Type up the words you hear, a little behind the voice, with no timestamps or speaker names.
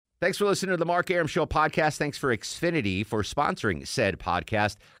Thanks for listening to the Mark Arum Show podcast. Thanks for Xfinity for sponsoring said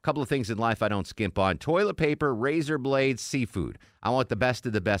podcast. A couple of things in life I don't skimp on. Toilet paper, razor blades, seafood. I want the best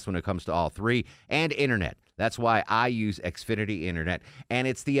of the best when it comes to all three. And internet. That's why I use Xfinity Internet. And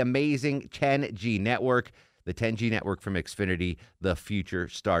it's the amazing 10G network. The 10G network from Xfinity. The future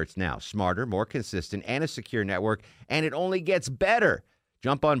starts now. Smarter, more consistent, and a secure network. And it only gets better.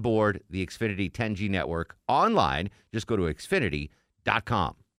 Jump on board the Xfinity 10G network online. Just go to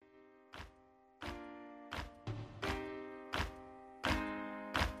Xfinity.com.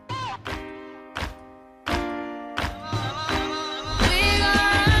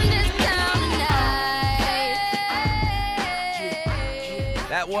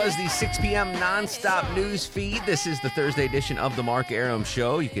 That was the 6 p.m. nonstop news feed. This is the Thursday edition of the Mark Arum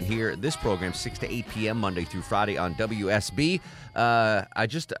Show. You can hear this program 6 to 8 p.m. Monday through Friday on WSB. I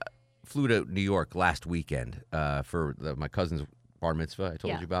just flew to New York last weekend for my cousin's bar mitzvah I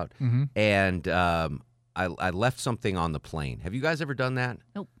told you about. Mm-hmm. And I left something on the plane. Have you guys ever done that?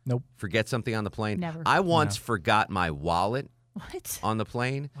 Nope. Forget something on the plane? Never. I once forgot my wallet. What? On the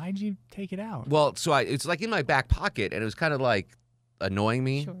plane. Why'd you take it out? Well, so it's like in my back pocket, and it was kind of like annoying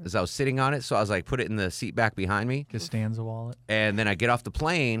me as I was sitting on it. So I was like, put it in the seat back behind me. Costanza wallet. And then I get off the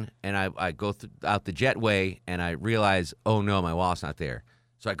plane, and I go out the jetway, and I realize, oh, no, my wallet's not there.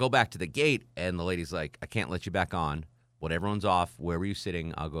 So I go back to the gate, and the lady's like, I can't let you back on. When everyone's off, where were you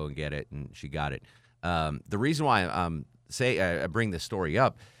sitting? I'll go and get it. And she got it. The reason why I bring this story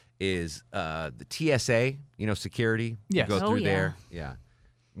up is the TSA, security. Yes. You go through there. Yeah.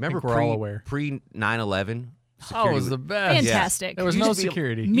 Remember we're all aware. pre 9/11? Oh, it was the best. Fantastic. There was no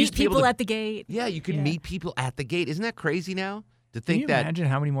security. Meet people at the gate. Yeah, you can meet people at the gate. Isn't that crazy now? To Can think you that imagine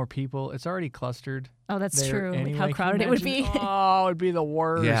how many more people? It's already clustered. Oh, that's there true. Anyway. Like how crowded it would be. Oh, it'd be the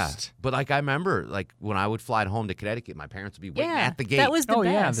worst. Yeah, but I remember when I would fly home to Connecticut, my parents would be waiting at the gate. That was the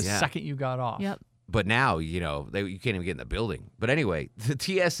best. best. The second you got off. Yep. But now, you can't even get in the building. But anyway, the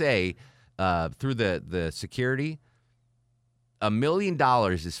TSA, through the security, $1 million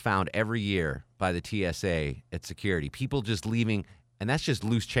is found every year by the TSA at security. People just leaving, and that's just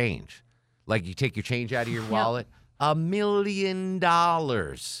loose change. Like you take your change out of your wallet. $1 million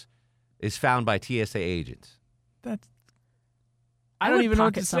is found by TSA agents. I don't even know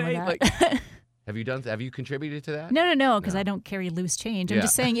what to say. Have you contributed to that? No, because I don't carry loose change. I'm Yeah.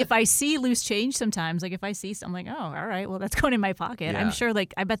 just saying if I see loose change sometimes, like if I see, I'm like, oh, all right, well, that's going in my pocket. Yeah. I'm sure,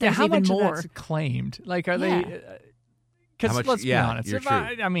 I bet there's how even much more. of that's claimed? Like, are Yeah. they? Because How much- let's be yeah, honest. you're If true.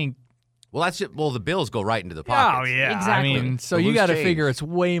 I mean, Well, the bills go right into the oh pockets. yeah. Exactly. I mean, so The you loose got to change. figure it's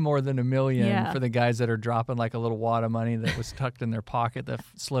way more than $1 million Yeah. for the guys that are dropping like a little wad of money that was tucked in their pocket that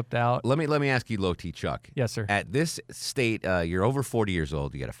slipped out. Let me ask you, Low T Chuck. Yes, sir. At this state, you're over 40 years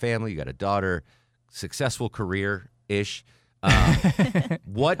old. You got a family. You got a daughter. Successful career-ish.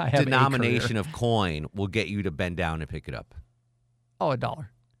 What I have a denomination career. of coin will get you to bend down and pick it up? Oh, $1.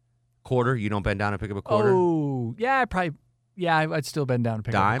 Quarter? You don't bend down and pick up a quarter? Oh, yeah. I'd still bend down and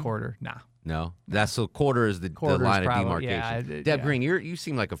pick up Dime? a quarter. Nah. No. That's so quarter is the Quarter's line of probably- demarcation. yeah, Deb yeah. Green, you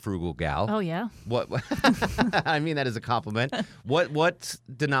seem like a frugal gal. Oh, yeah. What? I mean that as a compliment. What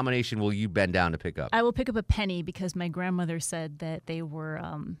denomination will you bend down to pick up? I will pick up a penny because my grandmother said that they were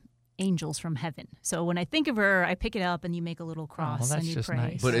angels from heaven. So when I think of her, I pick it up and you make a little cross that's and you just pray.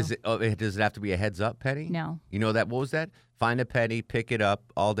 nice. But So- does it have to be a heads up penny? No. You know that? What was that? Find a penny, pick it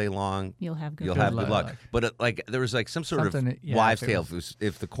up all day long. You'll have good You'll luck. have good luck. luck. But there was some sort Something- of yeah, wives' if it tale. was-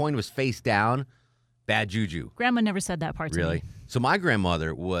 If the coin was face down, bad juju. Grandma never said that part to Really? me. So my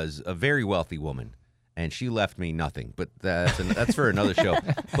grandmother was a very wealthy woman, and she left me nothing. But that's for another show.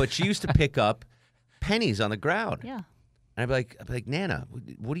 But she used to pick up pennies on the ground. Yeah. And I'd be like, Nana,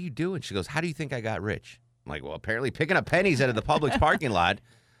 what are you doing? She goes, how do you think I got rich? I'm like, well, apparently picking up pennies out of the Publix parking lot.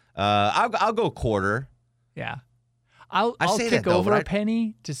 I'll go quarter. Yeah. I'll say kick that, though, over but a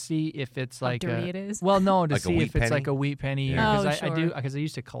penny to see if it's How like dirty it is? Well, no, to Like a see wheat if it's penny? like a wheat penny. Yeah. Oh, I do sure. because I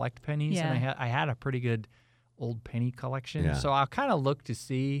used to collect pennies and Yeah. I had a pretty good old penny collection. Yeah. So I'll kind of look to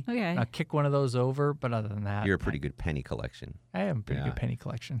see. Okay. I'll kick one of those over, but other than that, You're a pretty good penny collection. I have a pretty Yeah. good penny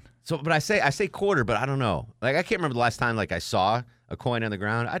collection. So, but I say quarter, but I don't know. Like I can't remember the last time I saw a coin on the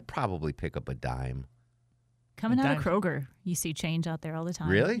ground. I'd probably pick up a dime. Coming out of dime. Kroger, you see change out there all the time.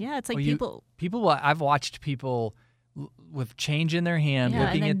 Really? Yeah, it's like Well, people. I've watched people with change in their hand, Yeah,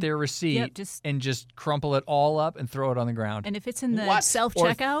 looking and at then- their receipt, and just crumple it all up and throw it on the ground. And if it's in the What?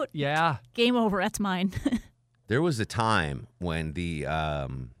 self-checkout, Yeah. game over. That's mine. There was a time when the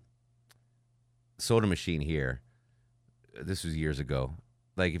soda machine here, this was years ago,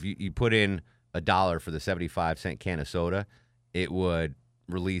 like if you put in $1 for the 75-cent can of soda, it would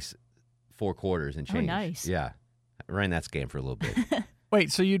release 4 quarters and Oh, change. nice. Yeah. I ran that scam for a little bit.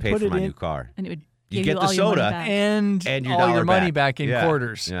 Wait, so you'd paid put for it my in new car. And it would You give get you the all your money soda back. and your all dollar your money back. back in Yeah.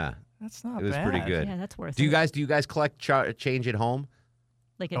 quarters. Yeah, That's not it was bad. pretty good. Yeah, that's worth Do it. you guys collect change at home?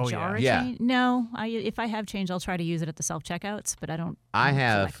 Like a Oh, jar yeah. of Yeah. change? No, if I have change, I'll try to use it at the self checkouts, but I don't. I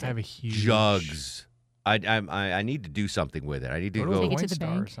have collect I have a it. huge jugs. I need to do something with it. I need to Go to go. a Take it to the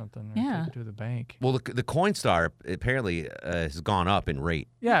Coinstar or bank. something. Or Yeah. Take it to the bank. Well, the Coinstar apparently has gone up in rate.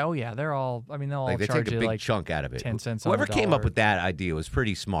 Yeah. Oh yeah. They're all. I mean, they'll all Like they charge take a you big like chunk out of it. 10 cents on Whoever the came up dollar. with that idea was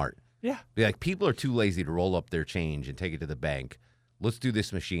pretty smart. Yeah. Be like, people are too lazy to roll up their change and take it to the bank. Let's do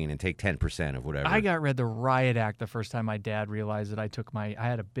this machine and take 10% of whatever. I got read the riot act the first time my dad realized that I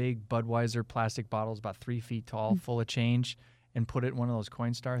had a big Budweiser plastic bottle, about 3 feet tall, full of change, and put it in one of those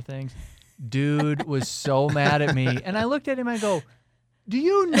Coinstar things. Dude was so mad at me. And I looked at him and I go, do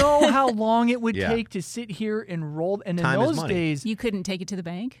you know how long it would Yeah. take to sit here and roll? And in Time is those money. days, You couldn't take it to the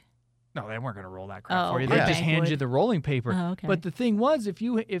bank? no, they weren't going to roll that crap Oh, for you. our They just bank hand you would. the rolling paper. Oh, okay. But the thing was, if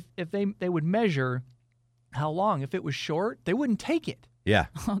they would measure how long, if it was short, they wouldn't take it. Yeah.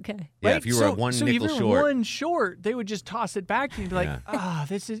 Okay. Yeah, Right? if you were so, one so nickel if you're short. one short, they would just toss it back to you and be like, Yeah.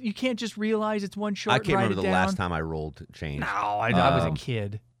 this is, you can't just realize it's one short I and can't write remember it the down. last time I rolled change. No, I was a Um,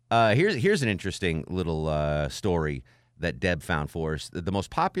 kid. Here's an interesting little story that Deb found for us. The most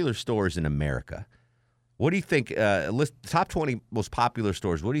popular stores in America. What do you think? List top 20 most popular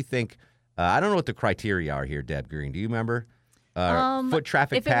stores. What do you think? I don't know what the criteria are here, Deb Green. Do you remember? Foot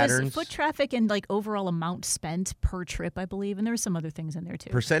traffic If it patterns, was foot traffic and like overall amount spent per trip, I believe, and there were some other things in there too.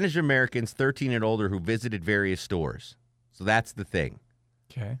 percentage of Americans 13 and older who visited various stores. So that's the thing.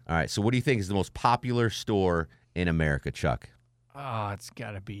 Okay. All right. So what do you think is the most popular store in America, Chuck? Oh, it's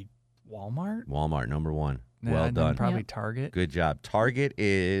got to be Walmart. Walmart, number one. Nah, Well then done. Probably Yep. Target. Good job. Target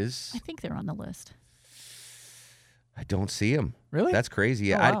is. I think they're on the list. I don't see them. Really? That's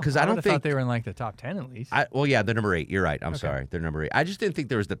crazy. Oh, Yeah, wow. because I I don't would've think thought they were in like the top 10 at least. Well, yeah, they're number 8. You're right. I'm Okay. sorry. They're number 8. I just didn't think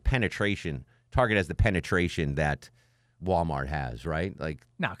there was the penetration. Target has the penetration that Walmart has, right? Like,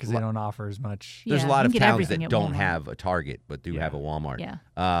 No, because they don't offer as much. there's Yeah, a lot you of can get towns everything that at don't Walmart. have a Target but do Yeah. have a Walmart. Yeah.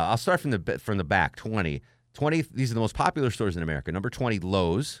 I'll start from the back. 20. These are the most popular stores in America. Number 20,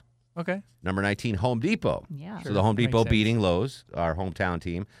 Lowe's. Okay. Number 19, Home Depot. Yeah. So the Home Makes Depot sense. beating Lowe's, our hometown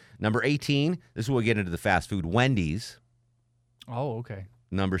team. Number 18, this is where we get into the fast food, Wendy's. Oh, okay.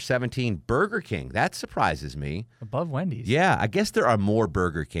 Number 17, Burger King. That surprises me. Above Wendy's. Yeah, I guess there are more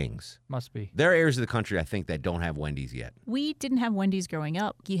Burger Kings. Must be. There are areas of the country, I think, that don't have Wendy's yet. We didn't have Wendy's growing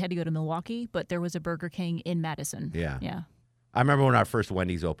up. You had to go to Milwaukee, but there was a Burger King in Madison. Yeah. Yeah. I remember when our first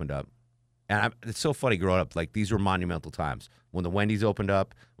Wendy's opened up. And it's so funny growing up. Like, these were monumental times. When the Wendy's opened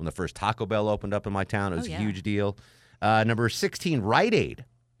up, when the first Taco Bell opened up in my town, it was Oh, yeah. a huge deal. Number 16, Rite Aid.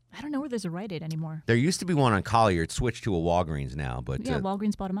 I don't know where there's a Rite Aid anymore. There used to be one on Collier. It's switched to a Walgreens now. But Yeah,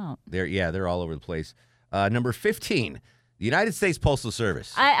 Walgreens bought them out. they're all over the place. Number 15, the United States Postal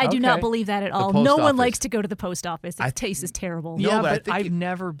Service. I do not Okay. believe that at all. post No one office. likes to go to the post office. Its taste is terrible. No, Yeah, but I but think I've you-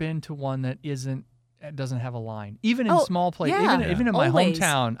 never been to one that doesn't have a line. Even in Oh, small places, yeah. even in my Always.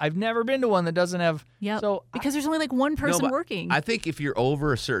 hometown, I've never been to one that doesn't have. Yep. So because there's only like one person but working. I think if you're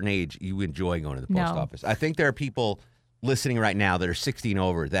over a certain age, you enjoy going to the post No. office. I think there are people listening right now that are 16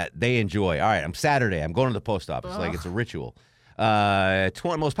 over that they enjoy. All right, I'm Saturday. I'm going to the post office. Like, it's a ritual.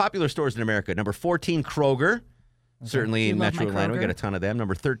 20 most popular stores in America. Number 14, Kroger. Certainly Do in love Metro my Atlanta, we got Kroger. a ton of them.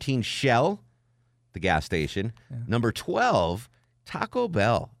 Number 13, Shell, the gas station. Number 12, Taco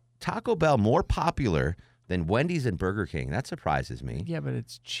Bell. Taco Bell more popular than Wendy's and Burger King. That surprises me. yeah, but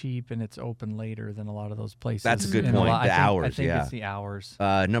it's cheap and it's open later than a lot of those places. That's a good And point. I The think- hours, I think yeah. it's the hours.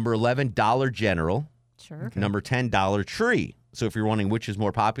 Number 11, Dollar General. sure. Number 10, Dollar Tree. So if you're wondering which is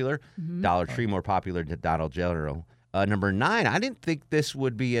more popular, Mm-hmm. Dollar Tree more popular than Dollar General. Number 9, I didn't think this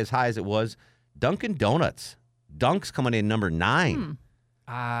would be as high as it was. Dunkin' Donuts. Dunk's coming in number 9.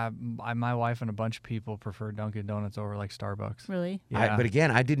 My wife and a bunch of people prefer Dunkin' Donuts over like Starbucks. Really? Yeah. But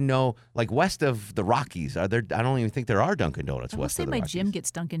again, I didn't know, like west of the Rockies, are there? I don't even think there are Dunkin' Donuts I will west say of the my Rockies. gym gets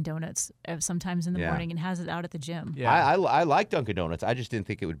Dunkin' Donuts sometimes in the Yeah. morning and has it out at the gym. Yeah. I like Dunkin' Donuts. I just didn't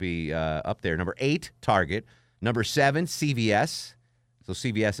think it would be up there. Number 8, Target. Number 7, CVS. So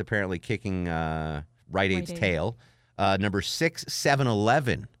CVS apparently kicking Rite Aid's Aid. tail. Number 6,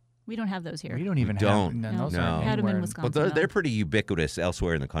 7-Eleven. We don't have those here. we don't even don't. have. No. Those No. aren't Had 'em in anywhere. Wisconsin. But they're though. pretty ubiquitous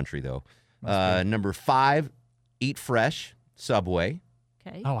elsewhere in the country, though. Must be. Number 5, Eat Fresh, Subway.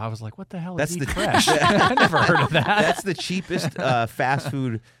 Okay. Oh, I was like, what the hell That's is the- Eat Fresh? I never heard of that. That's the cheapest fast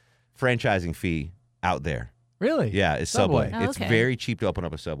food franchising fee out there. Really? Yeah, it's Subway. Oh, It's okay. very cheap to open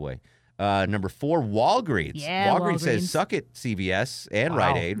up a Subway. Number 4, Walgreens. Yeah, Walgreens says Walgreens. suck it, CVS and Wow.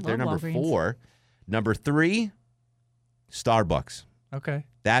 Rite Aid. They're Love number Walgreens. 4. Number 3, Starbucks. Okay.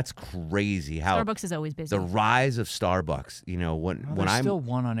 That's crazy how Starbucks is always busy. the rise of Starbucks, you know, when There's I'm still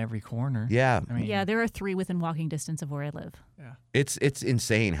one on every corner. yeah, I mean, Yeah, there are 3 within walking distance of where I live. yeah. it's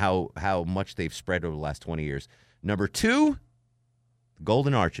insane how much they've spread over the last 20 years. Number 2, the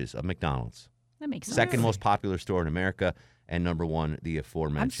Golden Arches of McDonald's. That makes sense. Second most popular store in America, and number 1, the I'm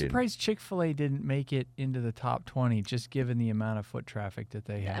aforementioned. surprised Chick-fil-A didn't make it into the top 20, just given the amount of foot traffic that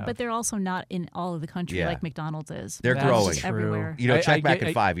they have. But they're also not in all of the country Yeah. like McDonald's is. They're That's growing. Just everywhere. You know, check back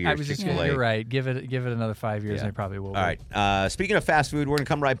in 5 years, I was just, Chick-fil-A. You're right. Give it another 5 years, Yeah. and they probably will. All right. Speaking of fast food, we're going to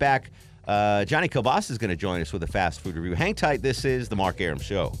come right back. Johnny Kilbasa is going to join us with a fast food review. Hang tight. This is The Mark Arum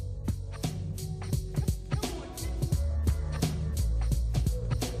Show.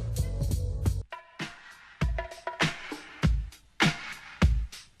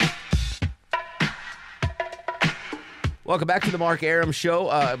 Welcome back to The Mark Arum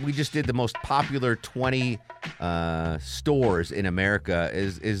Show. We just did the most popular 20 stores in America.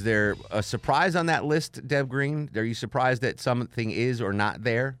 Is there a surprise on that list, Deb Green? Are you surprised that something is or not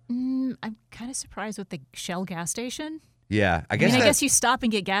there? I'm kind of surprised with the Shell gas station. Yeah, I I guess. mean, I guess you stop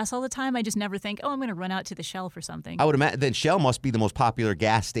and get gas all the time. I just never think, oh, I'm going to run out to the Shell for something. I would imagine then Shell must be the most popular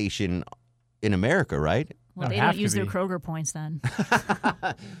gas station in America, right? Well, Don't they have don't to use their be. Kroger points then.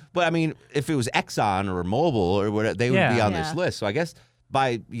 But I mean, if it was Exxon or Mobil or whatever, they would be Yeah. on this Yeah. list. So I guess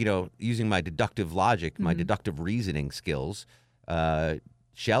by using my deductive logic, my deductive reasoning skills,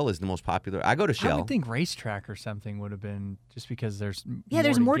 Shell is the most popular. I go to Shell. I would think racetrack or something would have been just because there's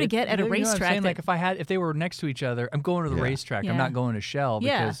there's more to get at a You know what I'm racetrack saying? that- Like if they were next to each other, I'm going to the Yeah. racetrack. Yeah. I'm not going to Shell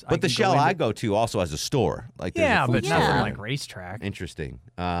Yeah. because. But the can Shell into- I go to also has a store. Like there's Yeah, a food but store. nothing Yeah. like racetrack. Interesting.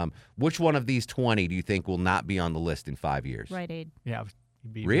 Which one of these 20 do you think will not be on the list in 5 years? Rite Aid. Yeah.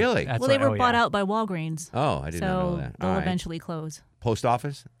 you'd be- Really? that's Well, they right. were Oh, bought yeah. out by Walgreens. Oh, I did not know So that. they'll All right. eventually close. Post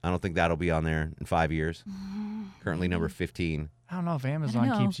office? I don't think that'll be on there in 5 years. Currently number 15. I don't know if Amazon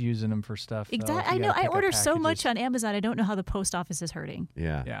know. keeps using them for stuff. though, if Exactly. you I know. gotta I pick up order so much packages. on Amazon. I don't know how the post office is hurting.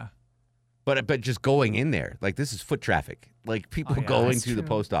 Yeah. Yeah. But just going in there, like this is foot traffic. Like people Oh, yeah, going that's to the true.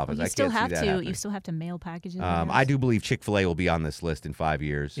 post office. You I still can't have see that to. happening. You still have to mail packages. I do believe Chick-fil-A will be on this list in 5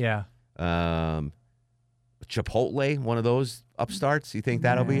 years. Yeah. Chipotle, one of those upstarts. You think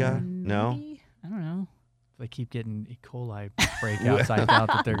that'll be no? Maybe? I don't know. They keep getting E. coli breakouts. I doubt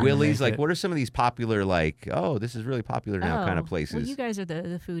that they're gonna Willie's, make like, it. what are some of these popular, like, oh, this is really popular now kind of Oh, places? Well, you guys are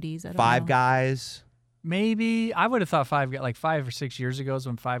the foodies. I don't Five know. Guys. Maybe I would have thought like 5 or 6 years ago is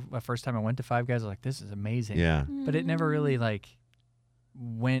when the first time I went to Five Guys. I was like, this is amazing. Yeah. But it never really like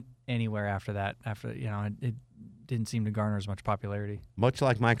went anywhere after that. It didn't seem to garner as much popularity. Much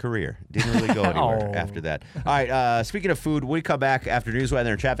like my career. Didn't really go anywhere Oh. after that. All right, speaking of food, when we come back after news,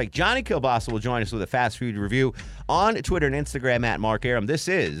 weather, and traffic, Johnny Kilbasa will join us with a fast food review on Twitter and Instagram at Mark Arum. This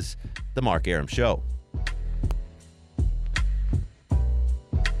is The Mark Arum Show.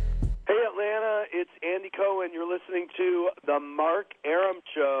 Hey, Atlanta, it's Andy Cohen. You're listening to The Mark Arum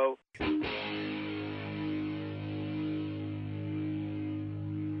Show.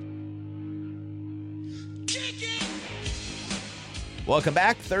 Welcome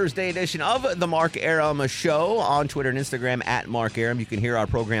back. Thursday edition of The Mark Arum Show on Twitter and Instagram at Mark Arum. You can hear our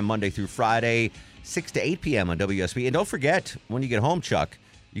program Monday through Friday, 6 to 8 p.m. on WSB. And don't forget, when you get home, Chuck,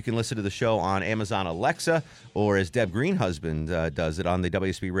 you can listen to the show on Amazon Alexa, or as Deb Green husband does it on the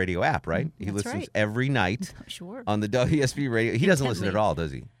WSB radio app, right? He That's listens right. every night Sure. on the WSB radio. He doesn't listen at Intently. all,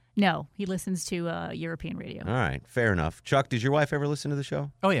 does he? No, he listens to European radio. All right, fair enough. Chuck, does your wife ever listen to the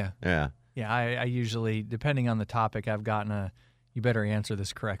show? Oh yeah. Yeah. Yeah, I usually, depending on the topic, I've gotten a "you better answer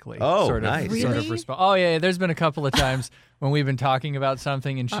this correctly." Oh, sort of, nice. Sort of Really? response. Oh yeah, there's been a couple of times when we've been talking about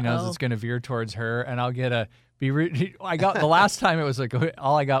something and she knows Uh-oh. it's going to veer towards her, and I'll get I got the last time it was like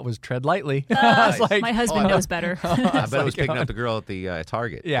all I got was tread lightly. I was like, My husband knows better. I bet it was like, picking up the girl at the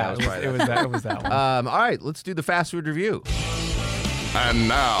Target. yeah, That was probably it was that one. All right, let's do the fast food review. And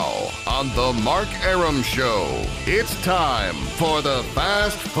now, on the Mark Arum Show, it's time for the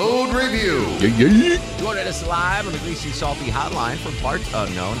Fast Food Review. Join us live on the Greasy Salty Hotline for parts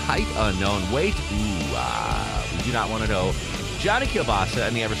unknown, height unknown, weight. We do not want to know. Johnny Kilbasa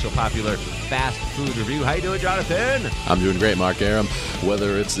and the ever so popular Fast Food Review. How you doing, Jonathan? I'm doing great, Mark Arum.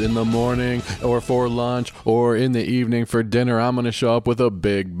 Whether it's in the morning or for lunch or in the evening for dinner, I'm going to show up with a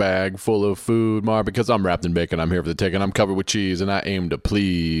big bag full of food, Mark, because I'm wrapped in bacon. I'm here for the taking. I'm covered with cheese, and I aim to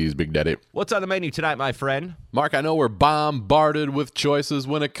please, Big Daddy. What's on the menu tonight, my friend? Mark, I know we're bombarded with choices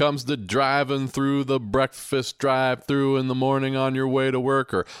when it comes to driving through the breakfast drive-thru in the morning on your way to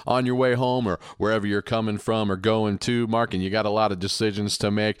work or on your way home or wherever you're coming from or going to, Mark, and you got a lot of decisions to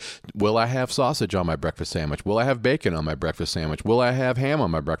make. Will I have sausage on my breakfast sandwich? Will I have bacon on my breakfast sandwich? Will I have ham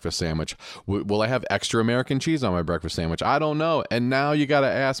on my breakfast sandwich? Will I have extra American cheese on my breakfast sandwich? I don't know. And now you got to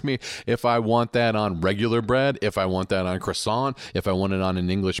ask me if I want that on regular bread, if I want that on croissant, if I want it on an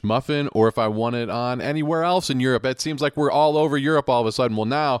English muffin, or if I want it on anywhere else in Europe. It seems like we're all over Europe all of a sudden. Well,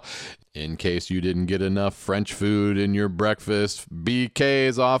 now, in case you didn't get enough French food in your breakfast, BK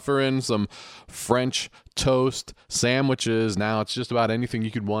is offering some French toast sandwiches. Now it's just about anything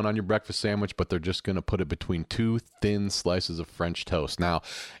you could want on your breakfast sandwich, but they're just going to put it between 2 thin slices of French toast. Now,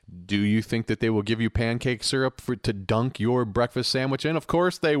 do you think that they will give you pancake syrup to dunk your breakfast sandwich in? Of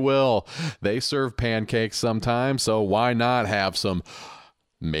course they will. They serve pancakes sometimes, so why not have some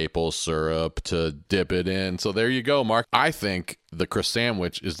maple syrup to dip it in? So there you go, Mark. I think the croissant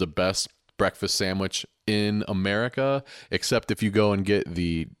sandwich is the best breakfast sandwich in America, except if you go and get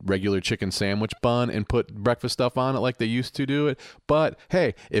the regular chicken sandwich bun and put breakfast stuff on it like they used to do it. But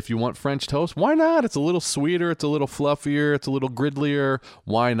hey, if you want French toast, why not? It's a little sweeter, it's a little fluffier, it's a little griddlier.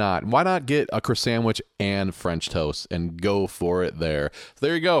 Why not? Why not get a croissant sandwich and French toast and go for it there? So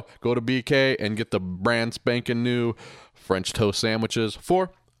there you go. Go to BK and get the brand spanking new French toast sandwiches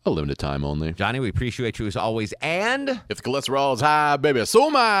for a limited time only. Johnny, we appreciate you as always. And if the cholesterol is high, baby, so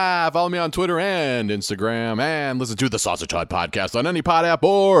am I. Follow me on Twitter and Instagram, and listen to the Sausage Hut podcast on any pod app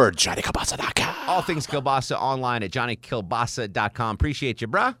or JohnnyKilbasa.com. all things Kilbasa online at JohnnyKilbasa.com. Appreciate you,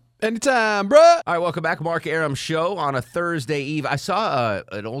 bruh. Anytime, bruh. All right, welcome back. Mark Aram Show on a Thursday eve. I saw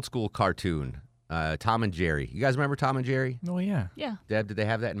an old school cartoon, Tom and Jerry. You guys remember Tom and Jerry? Oh, yeah. Yeah. Deb, did they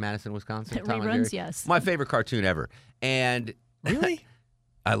have that in Madison, Wisconsin? It Tom and reruns, Jerry? yes. My favorite cartoon ever. And Really?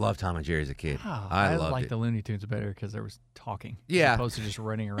 I loved Tom and Jerry as a kid. Oh, I I loved like it. the Looney Tunes better because there was talking. Yeah. As opposed to just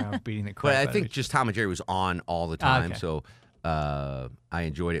running around beating the crap But I out of think each just Tom and Jerry was on all the time, okay. so I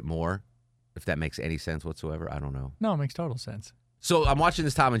enjoyed it more. If that makes any sense whatsoever, I don't know. No, it makes total sense. So I'm watching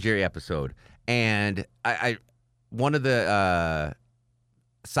this Tom and Jerry episode, and I one of the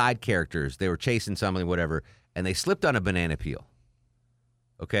side characters, they were chasing something, whatever, and they slipped on a banana peel.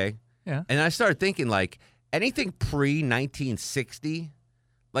 Okay? Yeah. And I started thinking, like, anything pre-1960,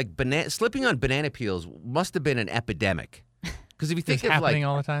 like slipping on banana peels must have been an epidemic. Because if you think It's of, happening like,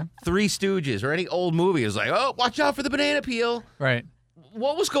 all the time. Three Stooges or any old movie, it's like, oh, watch out for the banana peel. Right.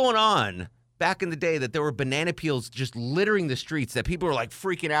 What was going on back in the day that there were banana peels just littering the streets, that people were like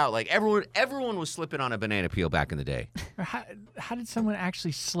freaking out? Like everyone was slipping on a banana peel back in the day. How did someone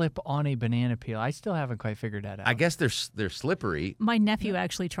actually slip on a banana peel? I still haven't quite figured that out. I guess they're slippery. My nephew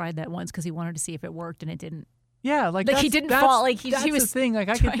actually tried that once because he wanted to see if it worked, and it didn't. Yeah, like Like, he that's- didn't that's- fall, like, he that's was the thing. Like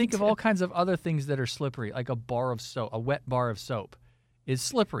I can trying think of to- all kinds of other things that are slippery, like a bar of soap, a wet bar of soap is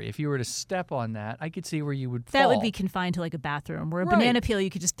slippery. If you were to step on that, I could see where you would fall. That would be confined to like a bathroom, where a Right. banana peel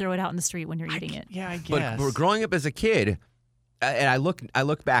you could just throw it out in the street when you're eating it. Yeah, I guess. But growing up as a kid, and I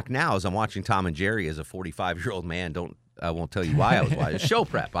look back now as I'm watching Tom and Jerry as a 45-year-old man. I won't tell you why I was watching. Show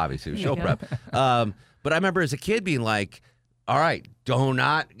prep, obviously. It was show Yeah. prep. But I remember as a kid being like, all right, do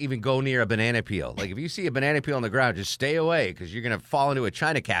not even go near a banana peel. Like, if you see a banana peel on the ground, just stay away because you're going to fall into a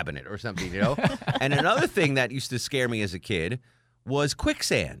china cabinet or something, you know? And another thing that used to scare me as a kid was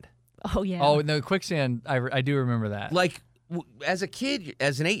quicksand. Oh yeah. Oh no, quicksand! I do remember that. Like, as a kid,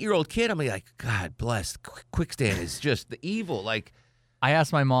 as an 8-year-old kid, I'm like, God bless, quicksand is just the evil. Like, I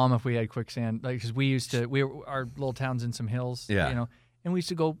asked my mom if we had quicksand, like because our little town's in some hills, Yeah. you know, and we used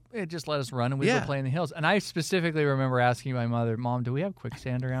to go, just let us run and we'd Yeah. go play in the hills. And I specifically remember asking my mother, Mom, do we have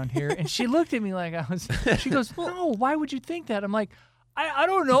quicksand around here? And she looked at me like she goes, well, no, why would you think that? I'm like, I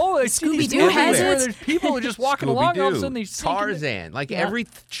don't know. It's Scooby-Doo has where it. there's people just walking along, all of a sudden they sink into- Tarzan, like Yeah. every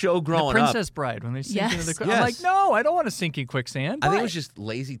show growing The Princess Bride, when they sink into the Yes. quicksand. I'm like, Yes. no, I don't want to sink in quicksand. I think it Why? was just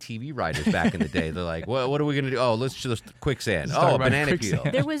lazy TV writers back in the day. They're like, what are we going to do? Oh, let's just quicksand. Let's talk Oh, a about banana quicksand.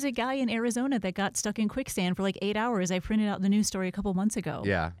 peel. There was a guy in Arizona that got stuck in quicksand for like 8 hours. I printed out the news story a couple months ago.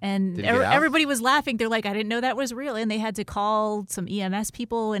 Yeah. And Did he get out? everybody was laughing. They're like, I didn't know that was real. And they had to call some EMS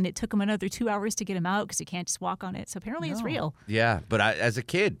people, and it took them another 2 hours to get him out because you can't just walk on it. So apparently it's No. real. Yeah, but as a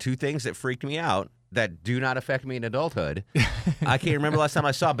kid, two things that freaked me out that do not affect me in adulthood. I can't remember last time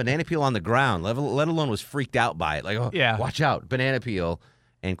I saw a banana peel on the ground, let alone was freaked out by it. Like, oh, Yeah. watch out, banana peel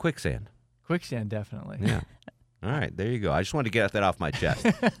and quicksand. Quicksand, definitely. Yeah. All right, there you go. I just wanted to get that off my chest.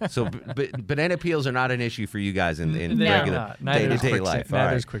 So banana peels are not an issue for you guys in They're regular not. Neither is day-to-day quicksand. life. All Neither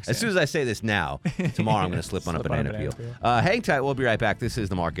right. is quicksand. As soon as I say this now, tomorrow I'm going to slip on a Slip on a banana banana peel. peel. Hang tight. We'll be right back. This is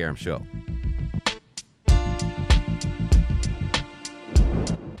the Mark Aram Show.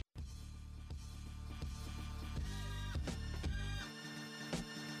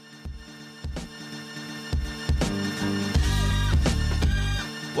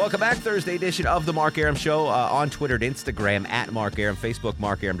 Welcome back. Thursday edition of the Mark Arum Show on Twitter and Instagram at Mark Arum, Facebook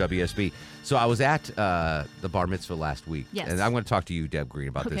Mark Arum WSB. So I was at the bar mitzvah last week. Yes. And I'm going to talk to you, Deb Green,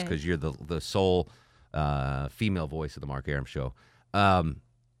 about this Okay. because you're the sole female voice of the Mark Arum Show.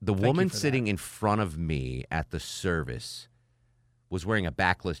 The woman for sitting in front of me at the service was wearing a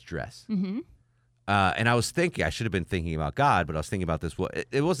backless dress. Mm-hmm. And I was thinking, I should have been thinking about God, but I was thinking about this. Well,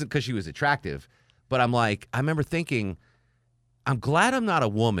 it wasn't because she was attractive, but I'm like, I remember thinking, I'm glad I'm not a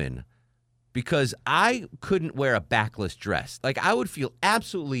woman because I couldn't wear a backless dress. Like, I would feel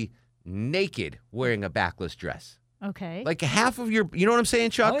absolutely naked wearing a backless dress. Okay. Like, half of your, you know what I'm saying,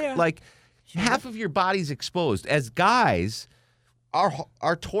 Chuck? Oh, yeah. Like, half of your body's exposed. As guys,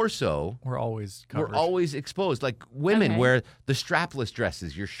 our torso, We're always covered. we're always exposed. Like women Okay. wear the strapless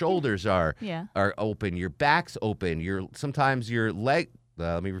dresses. Your shoulders are Yeah. open. Your back's open. Sometimes your leg.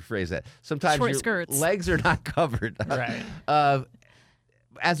 Let me rephrase that. Sometimes Short your skirts. legs are not covered. Right.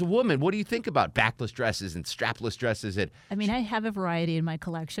 As a woman, what do you think about backless dresses and strapless dresses? And I mean, I have a variety in my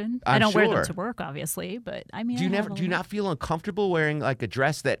collection. I'm I don't wear sure. them to work, obviously, but I mean, do you I have never a do you lot. not feel uncomfortable wearing like a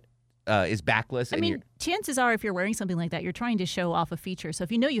dress that is backless? I and mean, chances are, if you're wearing something like that, you're trying to show off a feature. So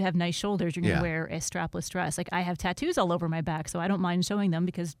if you know you have nice shoulders, you're going to Yeah. wear a strapless dress. Like I have tattoos all over my back, so I don't mind showing them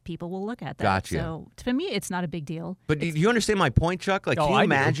because people will look at that. Gotcha. So to me, it's not a big deal. But do you understand my point, Chuck? Like, Oh, can you I do.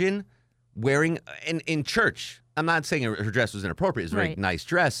 imagine wearing in church? I'm not saying her dress was inappropriate. It's a very Right. nice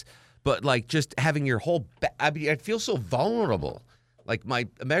dress, but like just having your whole. I mean, I'd feel so vulnerable. Like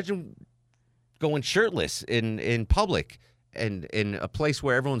imagine going shirtless in public and in a place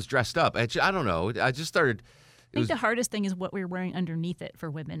where everyone's dressed up. I don't know. I just started. I think the hardest thing is what we're wearing underneath it for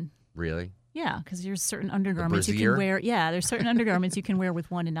women. Really? Yeah, because there's certain undergarments you brassiere? can wear. Yeah, there's certain undergarments you can wear with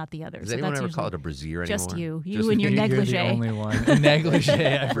one and not the other. Does so anyone that's ever usually call it a brassiere anymore? just you. You Just and your me? You're negligee. the only one. A negligee.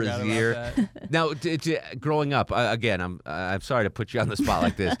 I forgot Brassiere. about that. Now, growing up, again, I'm sorry to put you on the spot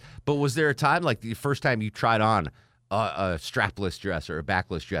like this, but was there a time, like the first time you tried on a strapless dress or a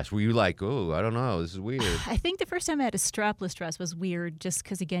backless dress, were you like, oh, I don't know, this is weird? I think the first time I had a strapless dress was weird just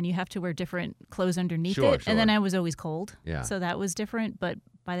because, again, you have to wear different clothes underneath Sure, it. And then sure. I was always cold. Yeah. So that was different. But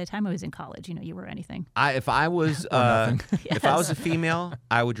by the time I was in college, you wear anything. If I was if I was a female,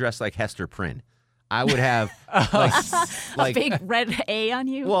 I would dress like Hester Prynne. I would have like Big red A on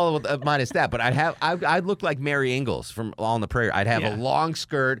you? well, minus that, but I'd look like Mary Ingalls from All in the Prairie. I'd have a Yeah. long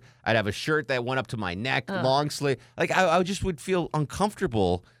skirt. I'd have a shirt that went up to my neck, long sleeve. Like I just would feel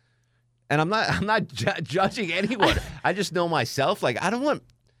uncomfortable. And I'm not judging anyone. I just know myself. Like I don't want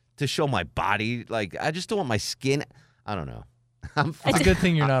to show my body. Like I just don't want my skin. I don't know. I'm fine. It's a good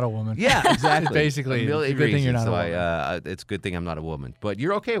thing you're not a woman. Yeah, exactly. Basically, a million it's a good thing you're reasons not a why, woman. it's a good thing I'm not a woman. But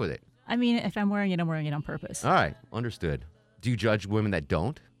you're okay with it. I mean, if I'm wearing it, I'm wearing it on purpose. All right, understood. Do you judge women that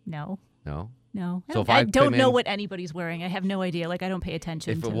don't? No. No. No. So if I I don't come know in- what anybody's wearing. I have no idea. Like, I don't pay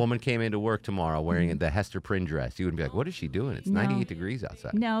attention If to a woman came into work tomorrow wearing the Hester Prynne dress, you would be like, "What is she doing? It's No. 98 degrees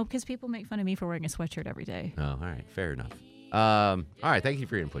outside." No, because people make fun of me for wearing a sweatshirt every day. Oh, all right, fair enough. All right, thank you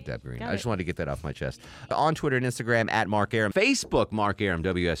for your input, Deb Green. Got I just it. wanted to get that off my chest. On Twitter and Instagram at Mark Arum, Facebook Mark Arum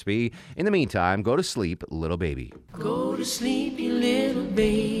WSB. In the meantime, go to sleep, little baby. Go to sleep, you little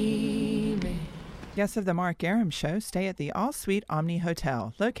baby. Guests of the Mark Arum Show stay at the All Suite Omni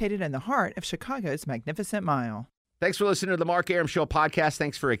Hotel, located in the heart of Chicago's Magnificent Mile. Thanks for listening to the Mark Arum Show podcast.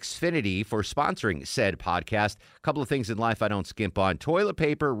 Thanks for Xfinity for sponsoring said podcast. A couple of things in life I don't skimp on. Toilet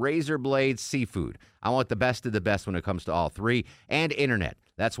paper, razor blades, seafood. I want the best of the best when it comes to all three. And internet.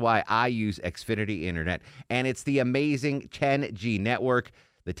 That's why I use Xfinity Internet. And it's the amazing 10G network.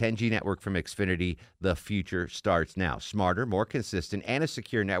 The 10G network from Xfinity. The future starts now. Smarter, more consistent, and a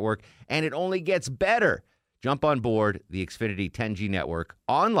secure network. And it only gets better. Jump on board the Xfinity 10G network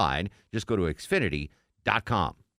online. Just go to Xfinity.com.